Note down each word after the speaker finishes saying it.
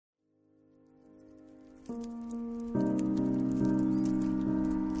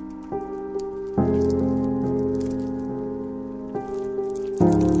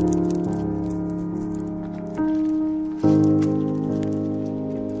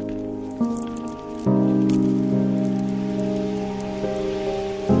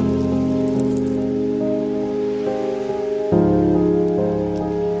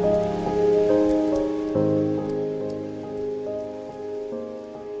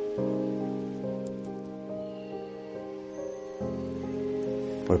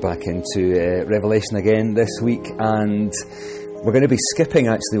We're back into Revelation again this week, and we're going to be skipping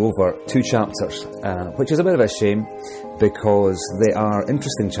actually over 2 chapters, which is a bit of a shame because they are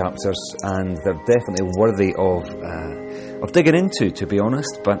interesting chapters and they're definitely worthy of digging into, to be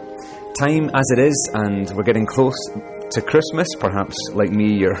honest. But time as it is, and we're getting close to Christmas, perhaps like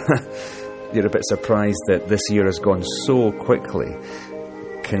me, you're a bit surprised that this year has gone so quickly,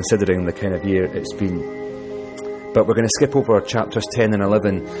 considering the kind of year it's been. But we're going to skip over chapters 10 and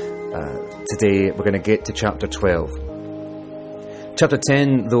 11 today. We're going to get to chapter 12. Chapter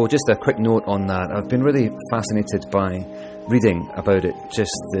 10, though, just a quick note on that. I've been really fascinated by reading about it,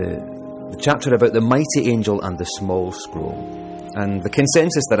 just the chapter about the mighty angel and the small scroll. And the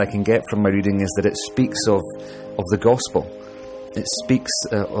consensus that I can get from my reading is that it speaks of the gospel. It speaks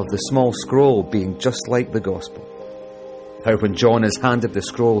of the small scroll being just like the gospel. How when John is handed the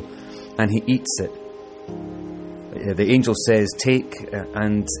scroll and he eats it, the angel says, "Take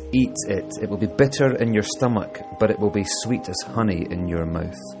and eat it. It will be bitter in your stomach, but it will be sweet as honey in your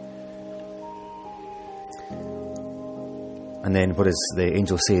mouth." And then what does the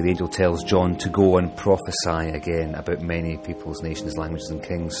angel say? The angel tells John to go and prophesy again about many peoples, nations, languages and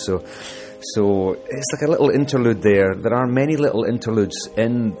kings. So it's like a little interlude there. There are many little interludes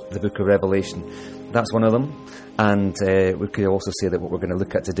in the book of Revelation. That's one of them. And we could also say that what we're going to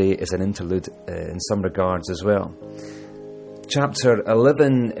look at today is an interlude in some regards as well. Chapter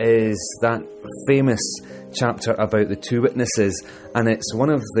 11 is that famous chapter about the 2 witnesses, and it's one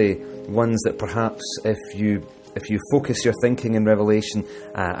of the ones that perhaps if you focus your thinking in Revelation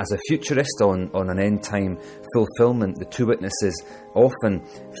as a futurist on an end-time fulfillment, the 2 witnesses often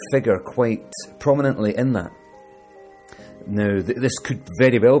figure quite prominently in that. Now, this could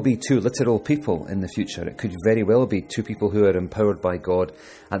very well be 2 literal people in the future. It could very well be 2 people who are empowered by God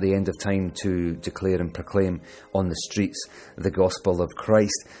at the end of time to declare and proclaim on the streets the gospel of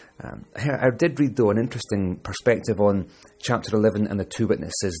Christ. I did read, though, an interesting perspective on chapter 11 and the 2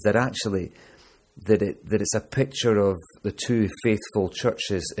 witnesses, that actually that it's a picture of the 2 faithful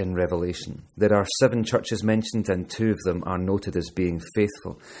churches in Revelation. There are 7 churches mentioned, and 2 of them are noted as being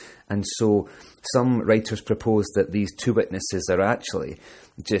faithful. And so some writers propose that these 2 witnesses are actually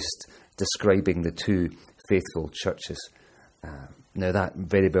just describing the 2 faithful churches. Now that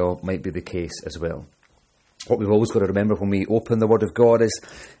very well might be the case as well. What we've always got to remember when we open the Word of God is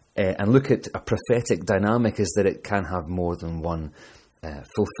and look at a prophetic dynamic is that it can have more than one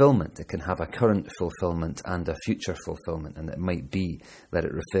fulfillment. It can have a current fulfillment and a future fulfillment, and it might be that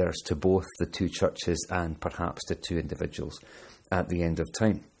it refers to both the 2 churches and perhaps to 2 individuals at the end of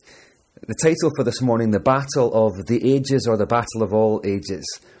time. The title for this morning, The Battle of the Ages, or The Battle of All Ages.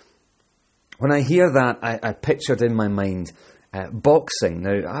 When I hear that, I pictured in my mind boxing.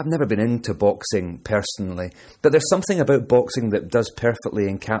 Now, I've never been into boxing personally, but there's something about boxing that does perfectly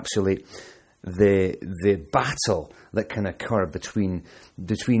encapsulate the battle that can occur between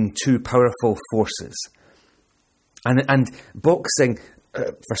 2 powerful forces. And boxing,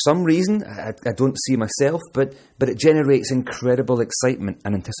 for some reason, I don't see myself, but it generates incredible excitement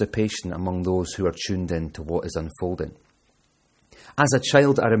and anticipation among those who are tuned in to what is unfolding. As a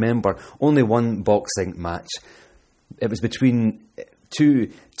child, I remember only one boxing match. It was between 2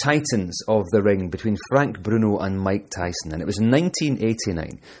 titans of the ring, between Frank Bruno and Mike Tyson, and it was in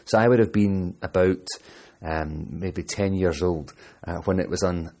 1989. So I would have been about maybe 10 years old when it was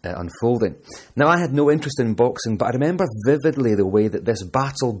unfolding. Now, I had no interest in boxing, but I remember vividly the way that this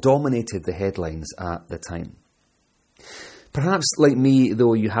battle dominated the headlines at the time. Perhaps, like me,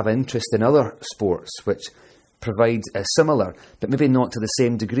 though, you have interest in other sports which provide a similar, but maybe not to the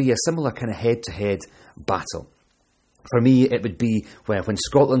same degree, a similar kind of head-to-head battle. For me, it would be when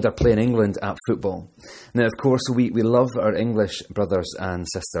Scotland are playing England at football. Now, of course, we love our English brothers and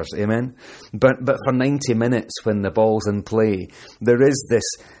sisters, amen? But for 90 minutes when the ball's in play, there is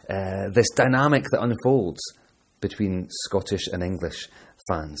this dynamic that unfolds between Scottish and English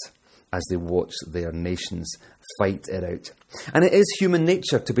fans as they watch their nations fight it out. And it is human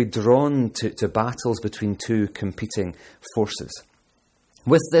nature to be drawn to battles between 2 competing forces.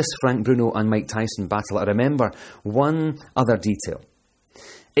 With this Frank Bruno and Mike Tyson battle, I remember one other detail.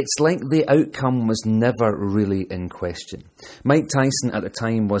 It's like the outcome was never really in question. Mike Tyson at the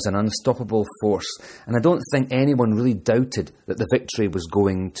time was an unstoppable force, and I don't think anyone really doubted that the victory was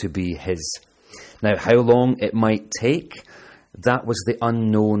going to be his. Now, how long it might take, that was the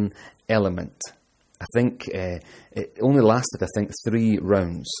unknown element. I think it only lasted, 3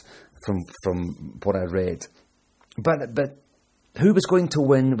 rounds from what I read. But who was going to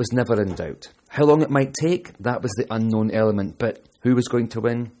win was never in doubt. How long it might take, that was the unknown element. But who was going to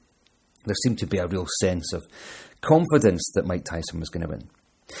win? There seemed to be a real sense of confidence that Mike Tyson was going to win.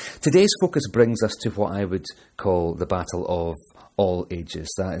 Today's focus brings us to what I would call the battle of all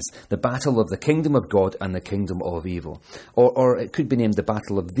ages. That is, the battle of the kingdom of God and the kingdom of evil. Or it could be named the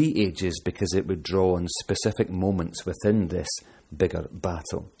battle of the ages because it would draw on specific moments within this bigger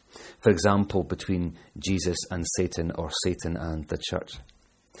battle. For example, between Jesus and Satan, or Satan and the church.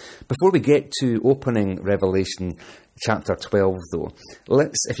 Before we get to opening Revelation chapter 12, though,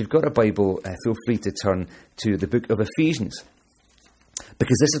 if you've got a Bible, feel free to turn to the book of Ephesians,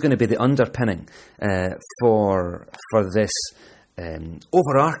 because this is going to be the underpinning for this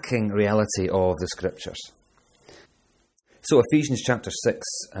overarching reality of the Scriptures. So Ephesians chapter 6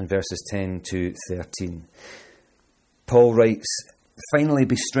 and verses 10 to 13. Paul writes, "Finally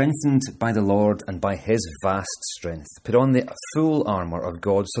be strengthened by the Lord and by his vast strength. Put on the full armour of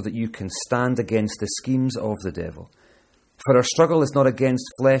God so that you can stand against the schemes of the devil. For our struggle is not against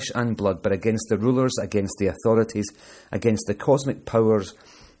flesh and blood, but against the rulers, against the authorities, against the cosmic powers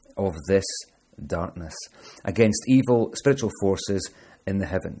of this darkness, against evil spiritual forces in the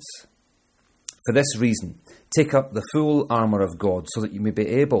heavens. For this reason, take up the full armour of God so that you may be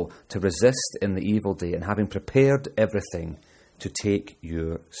able to resist in the evil day, and having prepared everything, to take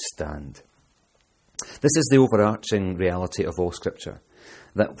your stand." This is the overarching reality of all Scripture,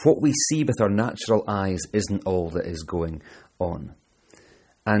 that what we see with our natural eyes isn't all that is going on.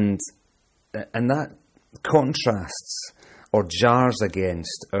 And that contrasts or jars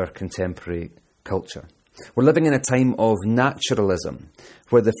against our contemporary culture. We're living in a time of naturalism,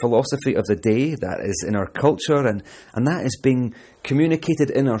 where the philosophy of the day that is in our culture and that is being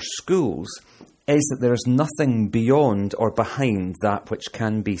communicated in our schools is that there is nothing beyond or behind that which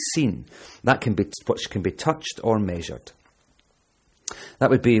can be seen, which can be touched or measured. That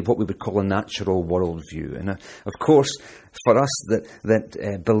would be what we would call a natural worldview. And of course, for us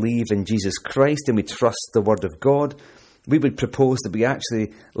that believe in Jesus Christ and we trust the Word of God, we would propose that we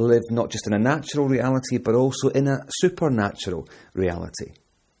actually live not just in a natural reality, but also in a supernatural reality.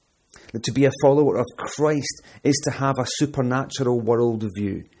 That to be a follower of Christ is to have a supernatural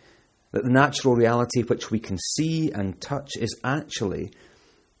worldview. That the natural reality which we can see and touch is actually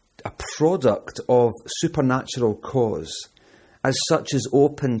a product of supernatural cause, as such is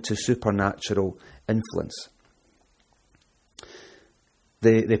open to supernatural influence.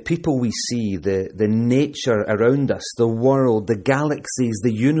 The people we see, the nature around us, the world, the galaxies,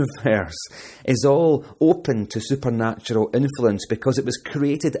 the universe, is all open to supernatural influence because it was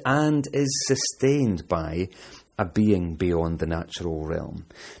created and is sustained by a being beyond the natural realm.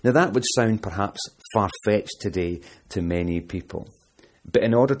 Now that would sound perhaps far-fetched today to many people. But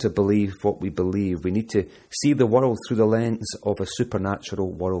in order to believe what we believe, we need to see the world through the lens of a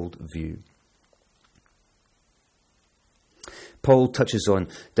supernatural worldview. Paul touches on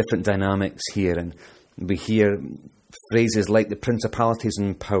different dynamics here, and we hear phrases like the principalities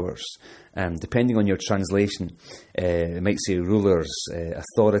and powers. Depending on your translation, it might say rulers,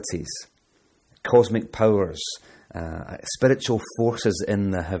 authorities, cosmic powers, spiritual forces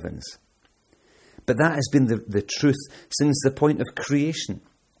in the heavens. But that has been the truth since the point of creation.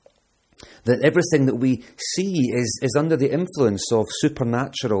 That everything that we see is under the influence of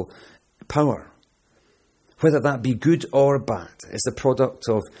supernatural power. Whether that be good or bad, is the product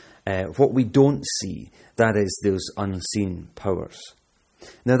of what we don't see, that is, those unseen powers.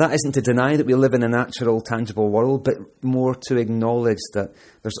 Now, that isn't to deny that we live in a natural, tangible world, but more to acknowledge that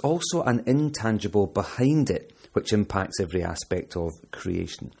there's also an intangible behind it, which impacts every aspect of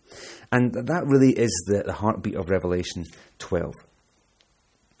creation. And that really is the heartbeat of Revelation 12.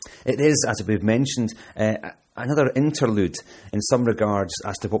 It is, as we've mentioned, another interlude in some regards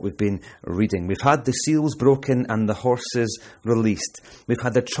as to what we've been reading. We've had the seals broken and the horses released. We've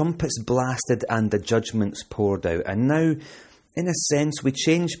had the trumpets blasted and the judgments poured out. And now, in a sense, we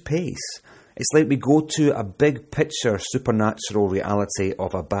change pace. It's like we go to a big picture supernatural reality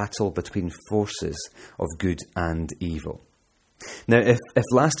of a battle between forces of good and evil. Now, if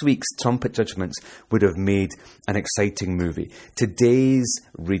last week's trumpet judgments would have made an exciting movie, today's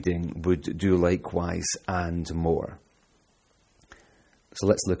reading would do likewise and more. So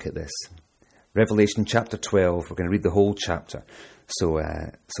let's look at this. Revelation chapter 12, we're going to read the whole chapter,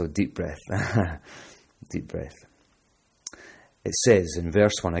 So deep breath. Deep breath. It says in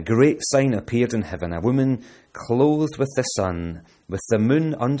verse 1, a great sign appeared in heaven, a woman clothed with the sun, with the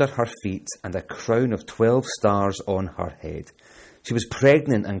moon under her feet, and a crown of 12 stars on her head. She was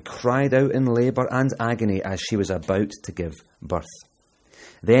pregnant and cried out in labour and agony as she was about to give birth.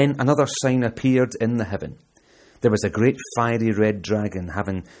 Then another sign appeared in the heaven. There was a great fiery red dragon,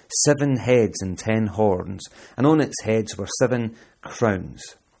 having 7 heads and 10 horns, and on its heads were 7 crowns.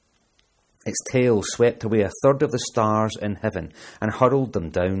 Its tail swept away a third of the stars in heaven and hurled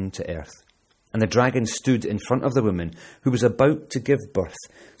them down to earth. And the dragon stood in front of the woman who was about to give birth,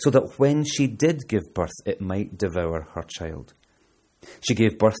 so that when she did give birth, it might devour her child. She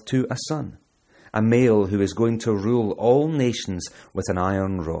gave birth to a son, a male who is going to rule all nations with an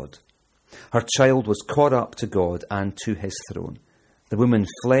iron rod. Her child was caught up to God and to his throne. The woman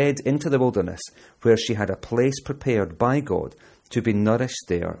fled into the wilderness, where she had a place prepared by God to be nourished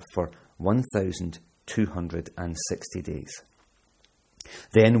there for 1,260 days.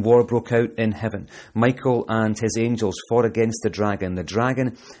 Then war broke out in heaven. Michael and his angels fought against the dragon. The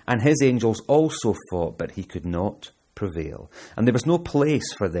dragon and his angels also fought, but he could not prevail. And there was no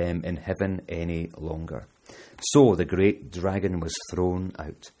place for them in heaven any longer. So the great dragon was thrown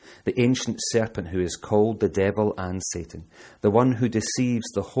out, the ancient serpent who is called the devil and Satan, the one who deceives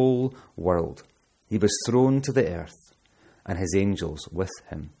the whole world. He was thrown to the earth, and his angels with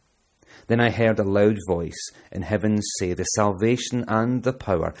him. Then I heard a loud voice in heaven say, the salvation and the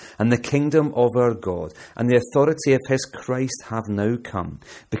power and the kingdom of our God and the authority of his Christ have now come,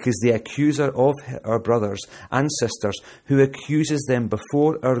 because the accuser of our brothers and sisters, who accuses them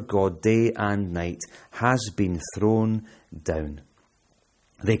before our God day and night, has been thrown down.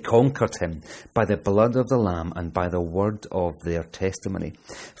 They conquered him by the blood of the Lamb and by the word of their testimony,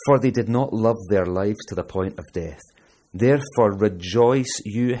 for they did not love their lives to the point of death. Therefore rejoice,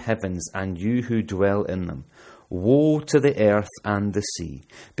 you heavens, and you who dwell in them. Woe to the earth and the sea,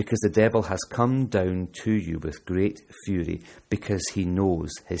 because the devil has come down to you with great fury, because he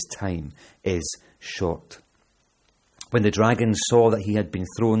knows his time is short. When the dragon saw that he had been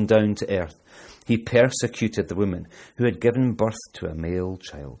thrown down to earth, he persecuted the woman who had given birth to a male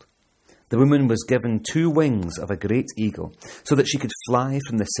child. The woman was given 2 wings of a great eagle, so that she could fly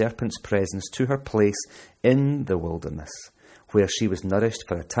from the serpent's presence to her place in the wilderness, where she was nourished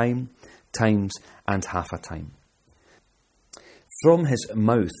for a time, times, and half a time. From his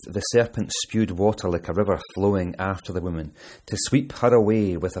mouth the serpent spewed water like a river flowing after the woman, to sweep her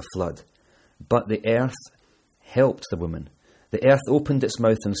away with a flood. But the earth helped the woman. The earth opened its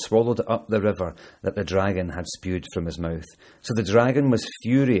mouth and swallowed up the river that the dragon had spewed from his mouth. So the dragon was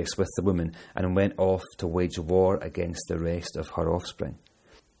furious with the woman and went off to wage war against the rest of her offspring,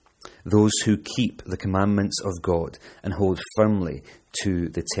 those who keep the commandments of God and hold firmly to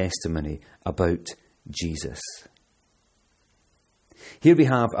the testimony about Jesus. Here we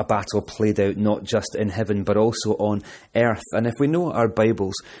have a battle played out not just in heaven but also on earth. And if we know our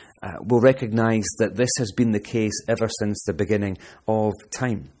Bibles, we'll recognise that this has been the case ever since the beginning of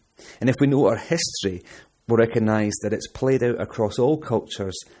time. And if we know our history, we'll recognise that it's played out across all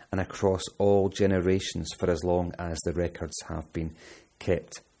cultures and across all generations for as long as the records have been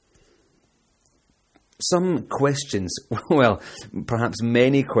kept. Some questions, well, perhaps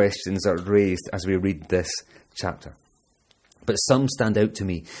many questions are raised as we read this chapter. But some stand out to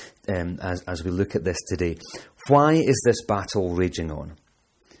me as we look at this today. Why is this battle raging on?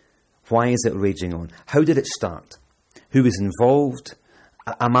 Why is it raging on? How did it start? Who is involved?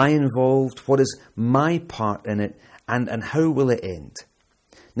 Am I involved? What is my part in it? And how will it end?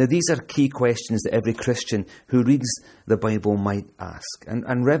 Now, these are key questions that every Christian who reads the Bible might ask.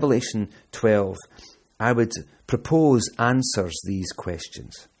 And Revelation 12, I would propose, answers these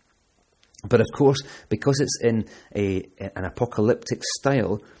questions. But of course, because it's in an apocalyptic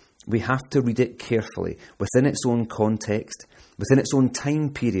style, we have to read it carefully, within its own context, within its own time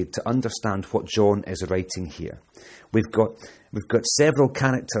period, to understand what John is writing here. We've got several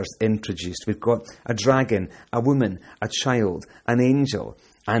characters introduced. We've got a dragon, a woman, a child, an angel,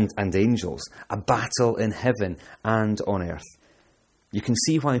 and angels, a battle in heaven and on earth. You can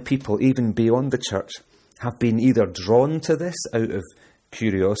see why people, even beyond the church, have been either drawn to this out of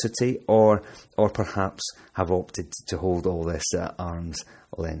curiosity or perhaps have opted to hold all this at arm's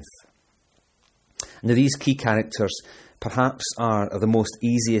length. Now, these key characters perhaps are the most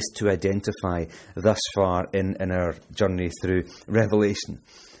easiest to identify thus far in our journey through Revelation.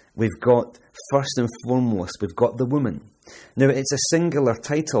 We've got, first and foremost, we've got the woman. Now, it's a singular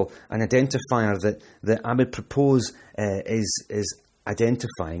title, an identifier that I would propose is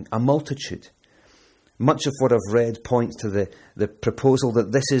identifying a multitude. Much of what I've read points to the proposal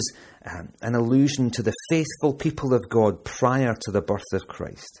that this is an allusion to the faithful people of God prior to the birth of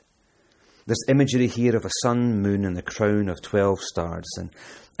Christ. There's imagery here of a sun, moon, and the crown of 12 stars,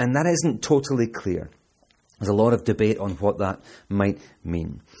 and that isn't totally clear. There's a lot of debate on what that might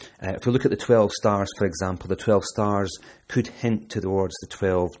mean. If we look at the 12 stars, for example, the 12 stars could hint towards the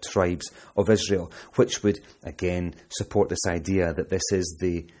 12 tribes of Israel, which would, again, support this idea that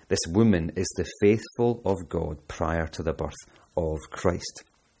this woman is the faithful of God prior to the birth of Christ.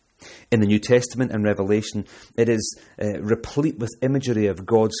 In the New Testament and Revelation, it is replete with imagery of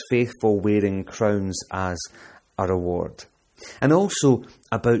God's faithful wearing crowns as a reward. And also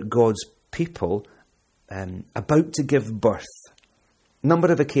about God's people about to give birth. A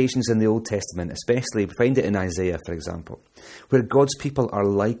number of occasions in the Old Testament, especially, we find it in Isaiah, for example, where God's people are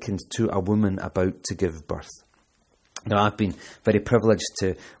likened to a woman about to give birth. Now, I've been very privileged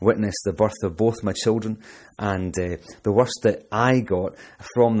to witness the birth of both my children, and the worst that I got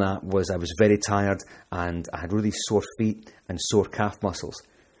from that was I was very tired and I had really sore feet and sore calf muscles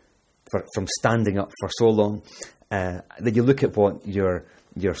from standing up for so long. That you look at what your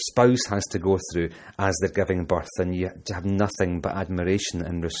spouse has to go through as they're giving birth, and you have nothing but admiration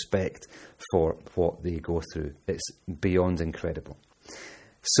and respect for what they go through. It's beyond incredible.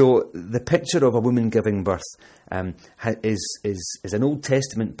 So the picture of a woman giving birth is an Old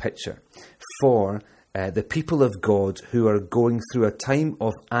Testament picture for the people of God who are going through a time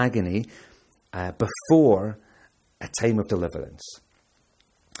of agony before a time of deliverance.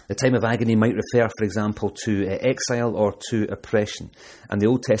 The time of agony might refer, for example, to exile or to oppression, and the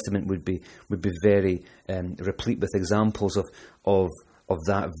Old Testament would be very replete with examples of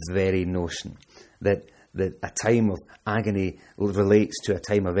that very notion, that a time of agony relates to a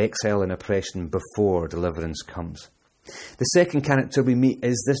time of exile and oppression before deliverance comes. The second character we meet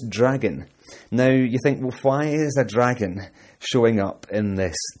is this dragon. Now, you think, well, why is a dragon showing up in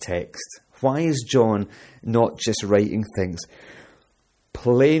this text? Why is John not just writing things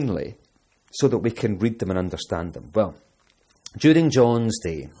plainly so that we can read them and understand them? Well, during John's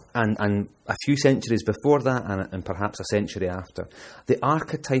day, and a few centuries before that, and perhaps a century after, the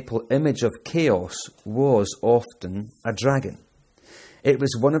archetypal image of chaos was often a dragon. It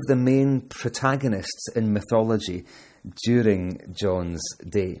was one of the main protagonists in mythology during John's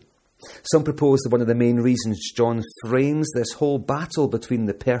day. Some propose that one of the main reasons John frames this whole battle between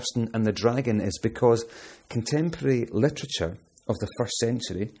the person and the dragon is because contemporary literature of the first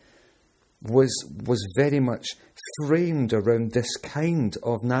century was very much framed around this kind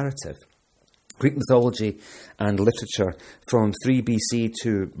of narrative. Greek mythology and literature from 3 BC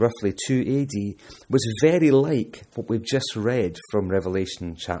to roughly 2 AD was very like what we've just read from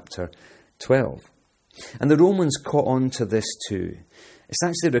Revelation chapter 12. And the Romans caught on to this too. It's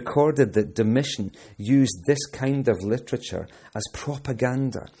actually recorded that Domitian used this kind of literature as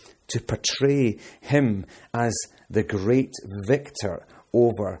propaganda to portray him as the great victor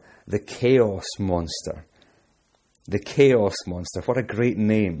over the Chaos Monster. The Chaos Monster, what a great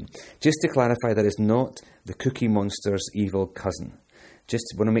name. Just to clarify, that is not the Cookie Monster's evil cousin.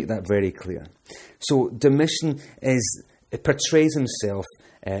 Just want to make that very clear. So Domitian portrays himself,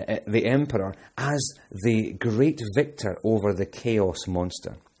 the emperor, as the great victor over the Chaos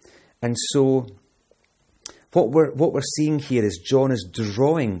Monster. And so what we're seeing here is John is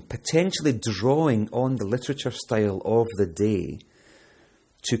potentially drawing on the literature style of the day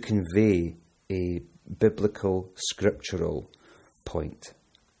to convey a biblical, scriptural point.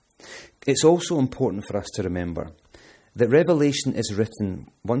 It's also important for us to remember that Revelation is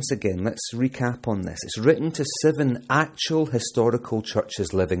written, once again, let's recap on this. It's written to 7 actual historical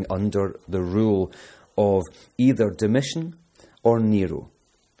churches living under the rule of either Domitian or Nero.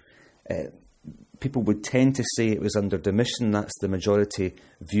 People would tend to say it was under Domitian. That's the majority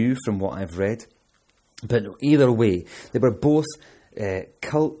view from what I've read. But either way, they were both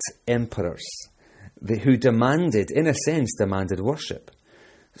cult emperors who in a sense, demanded worship.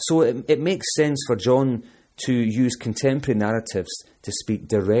 So it makes sense for John to use contemporary narratives to speak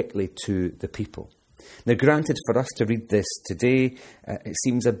directly to the people. Now, granted, for us to read this today, it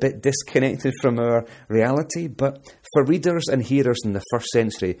seems a bit disconnected from our reality, but for readers and hearers in the first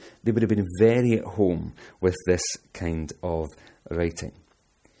century, they would have been very at home with this kind of writing.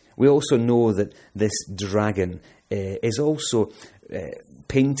 We also know that this dragon is also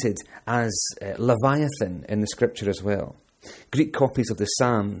painted as Leviathan in the scripture as well. Greek copies of the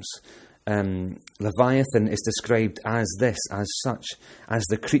Psalms, Leviathan is described as such, as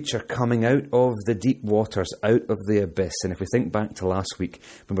the creature coming out of the deep waters, out of the abyss. And if we think back to last week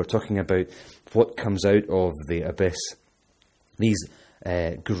when we were talking about what comes out of the abyss, these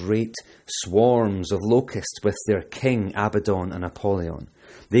great swarms of locusts with their king Abaddon and Apollyon.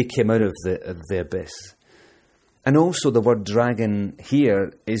 They came out of the abyss. And also the word dragon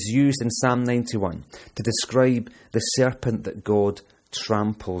here is used in Psalm 91 to describe the serpent that God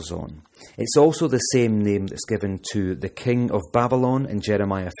tramples on. It's also the same name that's given to the king of Babylon in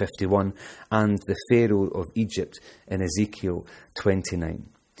Jeremiah 51 and the Pharaoh of Egypt in Ezekiel 29.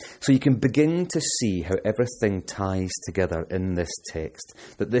 So you can begin to see how everything ties together in this text,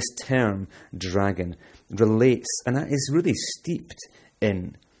 that this term dragon relates, and that is really steeped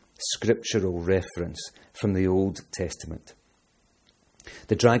in scriptural reference from the Old Testament.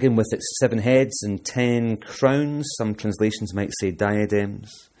 The dragon with its 7 heads and 10 crowns, some translations might say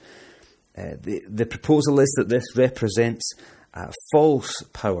diadems. The proposal is that this represents false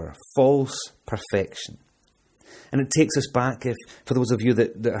power, false perfection. And it takes us back, for those of you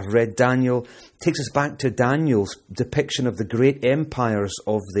that have read Daniel, takes us back to Daniel's depiction of the great empires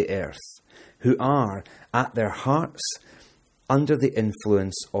of the earth, who are, at their hearts, under the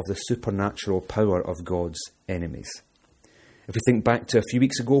influence of the supernatural power of God's enemies. If we think back to a few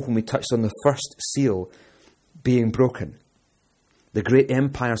weeks ago when we touched on the first seal being broken, the great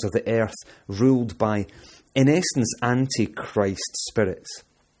empires of the earth ruled by, in essence, antichrist spirits.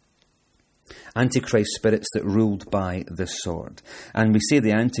 Antichrist spirits that ruled by the sword. And we say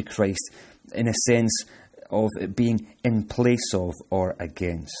the Antichrist in a sense of it being in place of or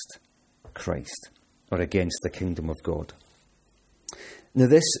against Christ, or against the kingdom of God. Now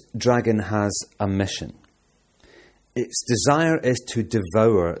this dragon has a mission. Its desire is to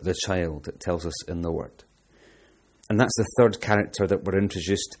devour the child, it tells us in the word. And that's the third character that we're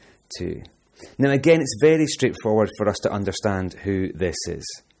introduced to. Now again, it's very straightforward for us to understand who this is.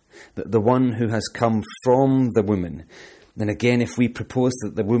 The one who has come from the woman. Then again, if we propose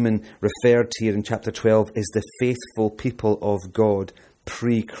that the woman referred to here in chapter 12 is the faithful people of God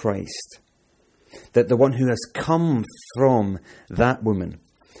pre-Christ. That the one who has come from that woman,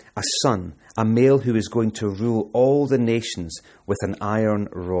 a son, a male who is going to rule all the nations with an iron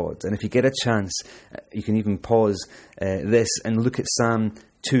rod. And if you get a chance, you can even pause this and look at Psalm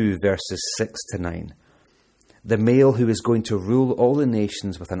 2 verses 6 to 9. The male who is going to rule all the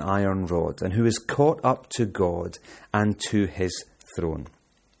nations with an iron rod and who is caught up to God and to his throne.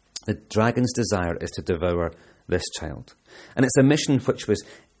 The dragon's desire is to devour this child. And it's a mission which was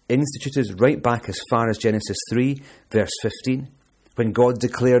instituted right back as far as Genesis 3 verse 15, when God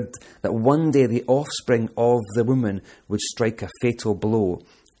declared that one day the offspring of the woman would strike a fatal blow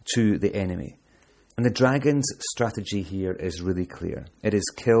to the enemy. And the dragon's strategy here is really clear. It is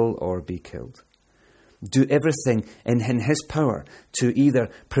kill or be killed. Do everything in his power to either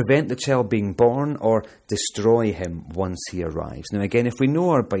prevent the child being born or destroy him once he arrives. Now again, if we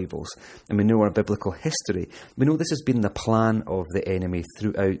know our Bibles and we know our biblical history, we know this has been the plan of the enemy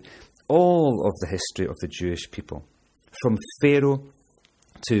throughout all of the history of the Jewish people. From Pharaoh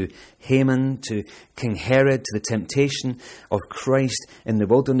to Haman to King Herod to the temptation of Christ in the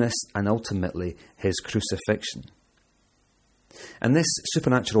wilderness and ultimately his crucifixion. And this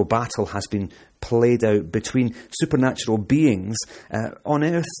supernatural battle has been played out between supernatural beings on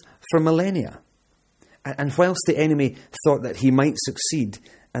earth for millennia. And whilst the enemy thought that he might succeed,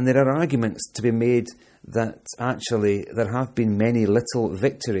 and there are arguments to be made that actually there have been many little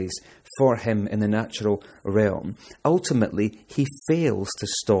victories for him in the natural realm, ultimately he fails to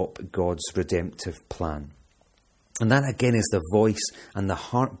stop God's redemptive plan. And that again is the voice and the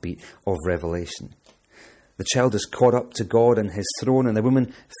heartbeat of Revelation. The child is caught up to God and his throne, and the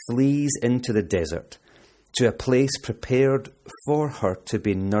woman flees into the desert to a place prepared for her to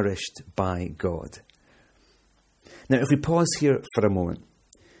be nourished by God. Now, if we pause here for a moment,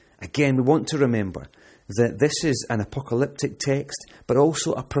 again, we want to remember that this is an apocalyptic text, but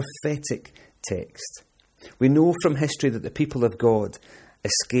also a prophetic text. We know from history that the people of God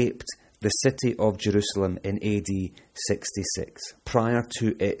escaped the city of Jerusalem in AD 66, prior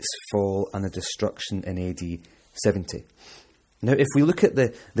to its fall and the destruction in AD 70. Now, if we look at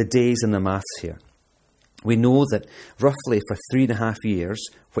the days and the maths here, we know that roughly for 3.5 years,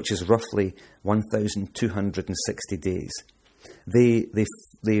 which is roughly 1,260 days, they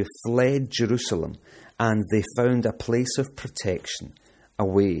fled Jerusalem and they found a place of protection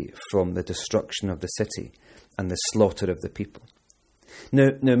away from the destruction of the city and the slaughter of the people.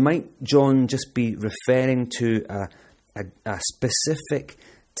 Now, might John just be referring to a specific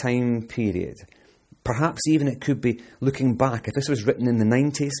time period? Perhaps even it could be looking back. If this was written in the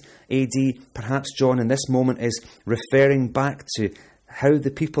 90s AD, perhaps John in this moment is referring back to how the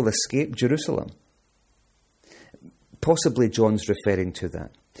people escaped Jerusalem. Possibly John's referring to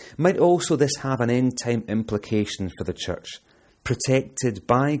that. Might also this have an end-time implication for the church? protected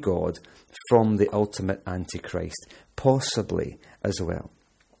by God from the ultimate Antichrist, possibly as well.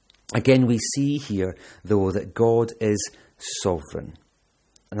 Again, we see here, though, that God is sovereign.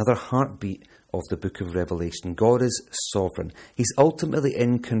 Another heartbeat of the book of Revelation. God is sovereign. He's ultimately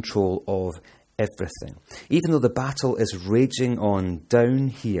in control of everything. Even though the battle is raging on down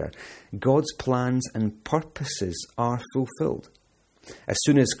here, God's plans and purposes are fulfilled. As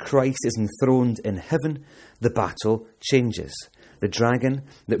soon as Christ is enthroned in heaven, the battle changes. The dragon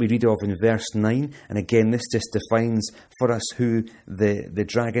that we read of in verse 9, and again this just defines for us who the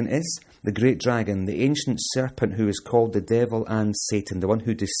dragon is. The great dragon, the ancient serpent who is called the devil and Satan, the one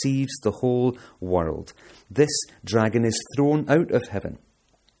who deceives the whole world. This dragon is thrown out of heaven.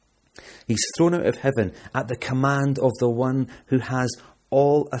 He's thrown out of heaven at the command of the one who has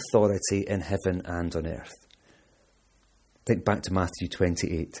all authority in heaven and on earth. Think back to Matthew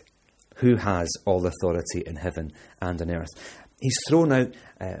 28. Who has all authority in heaven and on earth? He's thrown out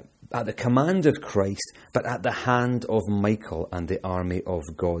at the command of Christ, but at the hand of Michael and the army of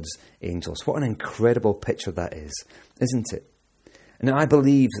God's angels. What an incredible picture that is, isn't it? Now, I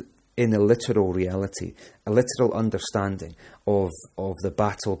believe in a literal reality, a literal understanding of the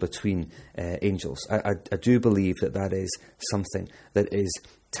battle between angels. I do believe that is something that is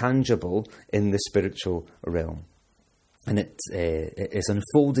tangible in the spiritual realm. And it is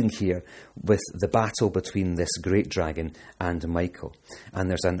unfolding here with the battle between this great dragon and Michael. And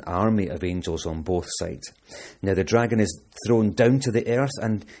there's an army of angels on both sides. Now the dragon is thrown down to the earth,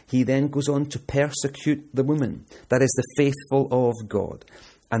 and he then goes on to persecute the woman. That is the faithful of God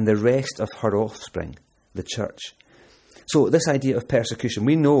and the rest of her offspring, the church. So this idea of persecution,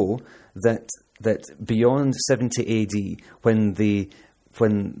 we know that beyond 70 AD, when the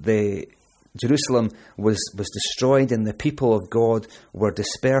Jerusalem was destroyed and the people of God were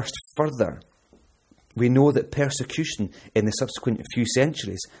dispersed further, we know that persecution in the subsequent few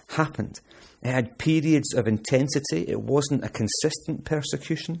centuries happened. It had periods of intensity. It wasn't a consistent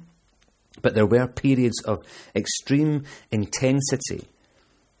persecution, but there were periods of extreme intensity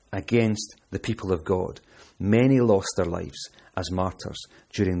against the people of God. Many lost their lives as martyrs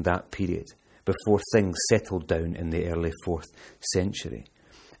during that period before things settled down in the early 4th century.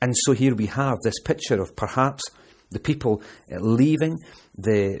 And so here we have this picture of perhaps the people leaving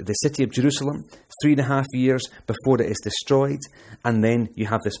the city of Jerusalem 3.5 years before it is destroyed, and then you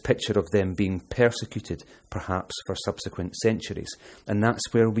have this picture of them being persecuted perhaps for subsequent centuries. And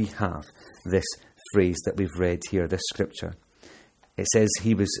that's where we have this phrase that we've read here, this scripture. It says,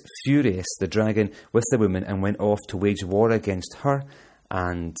 he was furious, the dragon, with the woman, and went off to wage war against her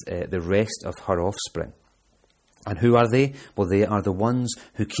and the rest of her offspring. And who are they? Well, they are the ones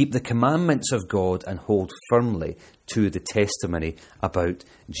who keep the commandments of God and hold firmly to the testimony about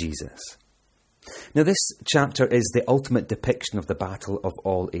Jesus. Now, this chapter is the ultimate depiction of the battle of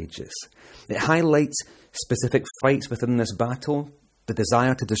all ages. It highlights specific fights within this battle, the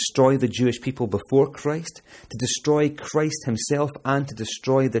desire to destroy the Jewish people before Christ, to destroy Christ himself, and to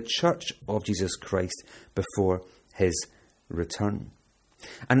destroy the church of Jesus Christ before his return.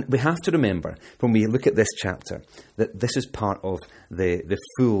 And we have to remember, when we look at this chapter, that this is part of the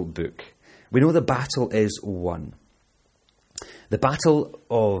full book. We know the battle is won. The battle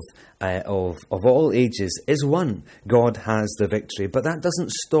of all ages is won. God has the victory. But that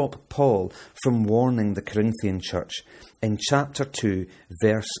doesn't stop Paul from warning the Corinthian church in chapter 2,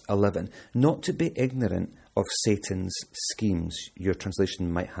 verse 11, not to be ignorant of Satan's schemes. Your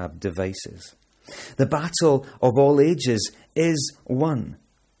translation might have devices. The battle of all ages is won.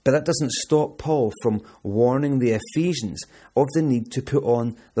 But that doesn't stop Paul from warning the Ephesians of the need to put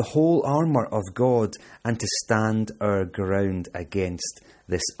on the whole armour of God and to stand our ground against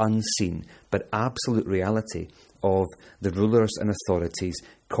this unseen but absolute reality of the rulers and authorities,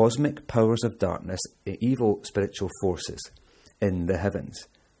 cosmic powers of darkness, evil spiritual forces in the heavens.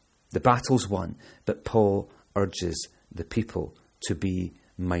 The battle's won, but Paul urges the people to be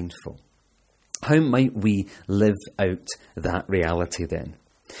mindful. How might we live out that reality then?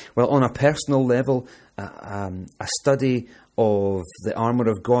 Well, on a personal level, a study of the armour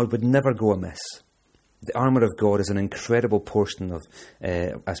of God would never go amiss. The armour of God is an incredible portion of,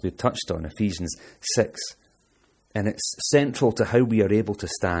 as we've touched on, Ephesians 6. And it's central to how we are able to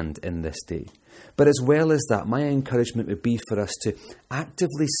stand in this day. But as well as that, my encouragement would be for us to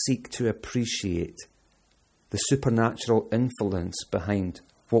actively seek to appreciate the supernatural influence behind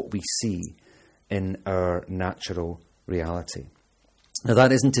what we see in our natural reality. Now,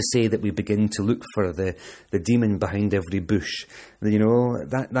 that isn't to say that we begin to look for the demon behind every bush. You know,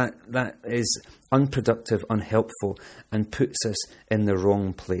 that is unproductive, unhelpful, and puts us in the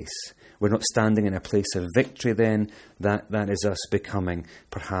wrong place. we're not standing in a place of victory then. That is us becoming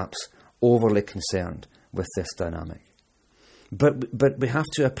perhaps overly concerned with this dynamic. But we have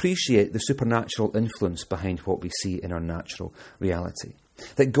to appreciate the supernatural influence behind what we see in our natural reality.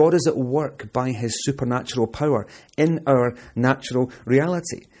 That God is at work by his supernatural power in our natural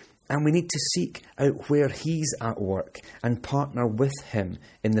reality. And we need to seek out where he's at work and partner with him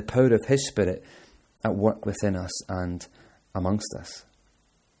in the power of his Spirit at work within us and amongst us.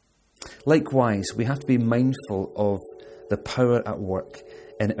 Likewise, we have to be mindful of the power at work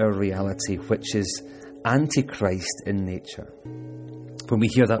in our reality, which is Antichrist in nature. When we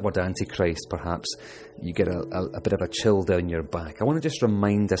hear that word Antichrist, perhaps you get a bit of a chill down your back. I want to just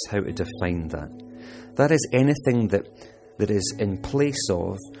remind us how to define that. That is anything that is in place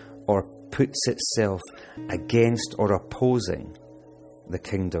of or puts itself against or opposing the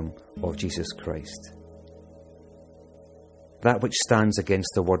kingdom of Jesus Christ. That which stands against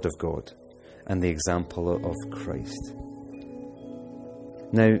the Word of God and the example of Christ.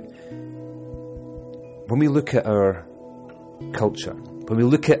 Now, when we look at our culture, when we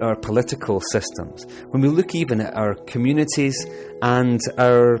look at our political systems, when we look even at our communities and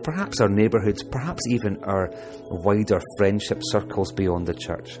perhaps our neighbourhoods, perhaps even our wider friendship circles beyond the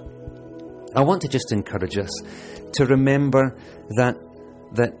church, I want to just encourage us to remember that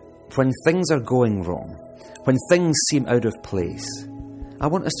when things are going wrong, when things seem out of place, I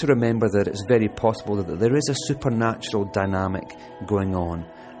want us to remember that it's very possible that there is a supernatural dynamic going on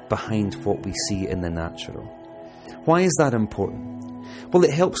behind what we see in the natural. Why is that important? Well,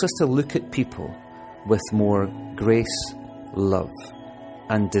 it helps us to look at people with more grace, love,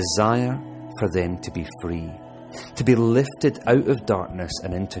 and desire for them to be free, to be lifted out of darkness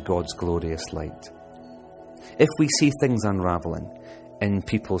and into God's glorious light. If we see things unravelling in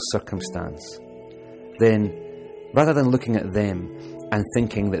people's circumstance, then rather than looking at them and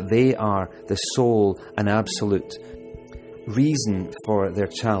thinking that they are the sole and absolute reason for their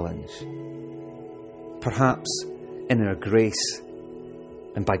challenge, perhaps in our grace,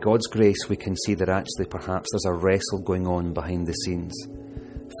 and by God's grace we can see that actually perhaps there's a wrestle going on behind the scenes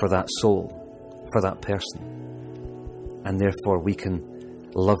for that soul, for that person. And therefore we can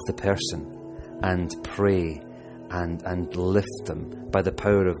love the person and pray and lift them by the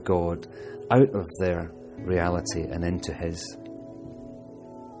power of God out of their reality and into his.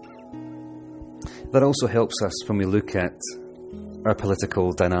 That also helps us when we look at our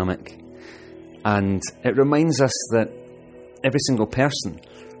political dynamic. And it reminds us that every single person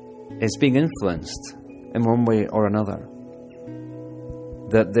is being influenced in one way or another.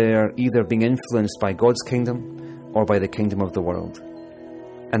 That they're either being influenced by God's kingdom or by the kingdom of the world.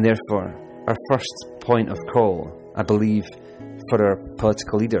 And therefore, our first point of call, I believe, for our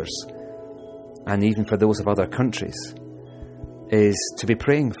political leaders, and even for those of other countries, is to be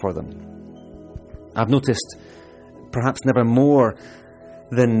praying for them. I've noticed, perhaps never more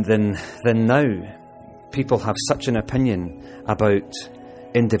than now, people have such an opinion about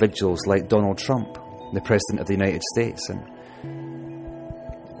individuals like Donald Trump, the President of the United States. And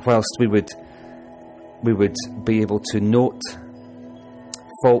whilst we would be able to note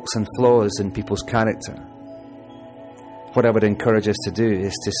faults and flaws in people's character, what I would encourage us to do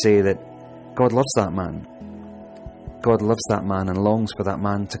is to say that God loves that man. God loves that man and longs for that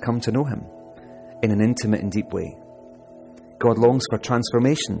man to come to know him in an intimate and deep way. God longs for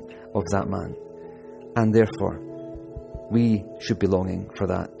transformation of that man. And therefore, we should be longing for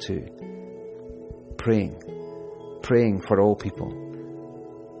that too. Praying for all people.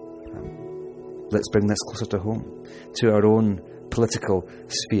 Let's bring this closer to home, to our own political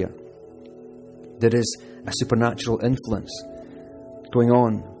sphere. There is a supernatural influence going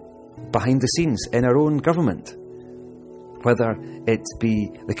on behind the scenes in our own government, whether it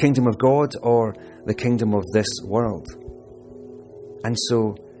be the kingdom of God or the kingdom of this world. And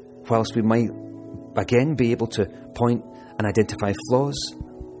so, whilst we might again be able to point and identify flaws,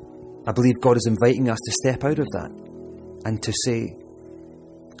 I believe God is inviting us to step out of that and to say,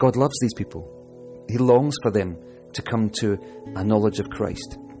 God loves these people. He longs for them to come to a knowledge of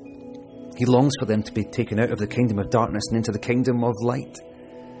Christ. He longs for them to be taken out of the kingdom of darkness and into the kingdom of light.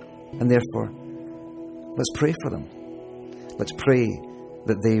 And therefore, let's pray for them. Let's pray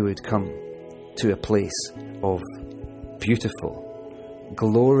that they would come to a place of beautiful,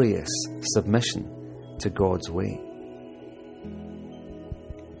 glorious submission to God's way.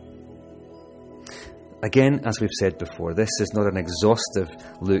 Again, as we've said before, this is not an exhaustive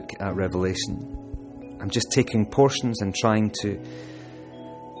look at Revelation. I'm just taking portions and trying to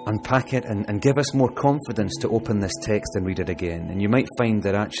unpack it and give us more confidence to open this text and read it again. And you might find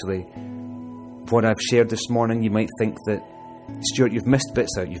that actually what I've shared this morning, you might think that Stuart, you've missed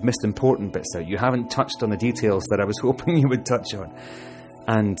bits out. You've missed important bits out. You haven't touched on the details that I was hoping you would touch on.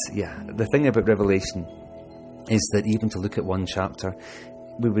 And yeah, the thing about Revelation is that even to look at one chapter,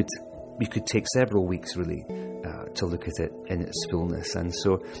 we could take several weeks really to look at it in its fullness. And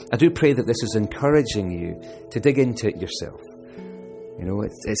so I do pray that this is encouraging you to dig into it yourself. You know,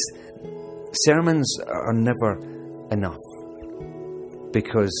 it's sermons are never enough,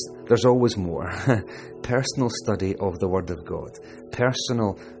 because there's always more. Personal study of the Word of God,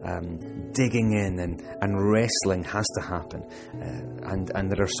 personal digging in and wrestling has to happen. And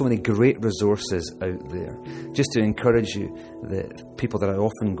there are so many great resources out there. Just to encourage you, the people that I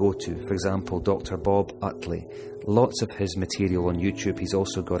often go to, for example, Dr. Bob Utley, lots of his material on YouTube. He's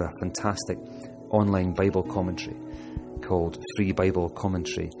also got a fantastic online Bible commentary called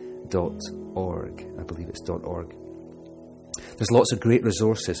freebiblecommentary.org. I believe it's .org. There's lots of great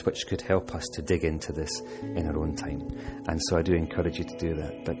resources which could help us to dig into this in our own time. And so I do encourage you to do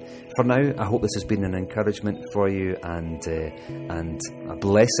that. But for now, I hope this has been an encouragement for you and a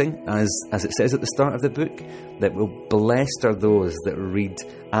blessing, as it says at the start of the book, that blessed are those that read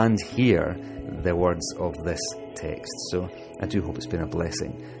and hear the words of this text. So I do hope it's been a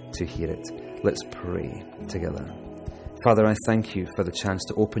blessing to hear it. Let's pray together. Father, I thank you for the chance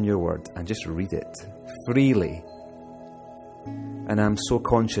to open your word and just read it freely. And I'm so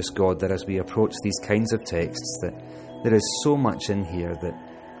conscious, God, that as we approach these kinds of texts, that there is so much in here that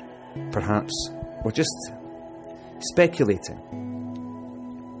perhaps we're just speculating.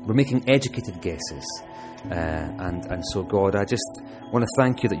 We're making educated guesses. And so, God, I just want to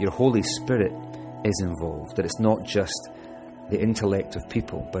thank you that your Holy Spirit is involved, that it's not just the intellect of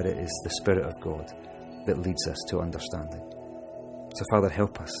people, but it is the Spirit of God that leads us to understanding. So, Father,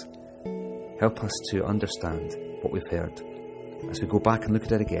 help us. Help us to understand what we've heard. As we go back and look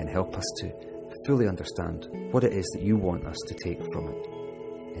at it again, help us to fully understand what it is that you want us to take from it.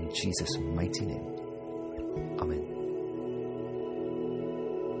 In Jesus' mighty name. Amen.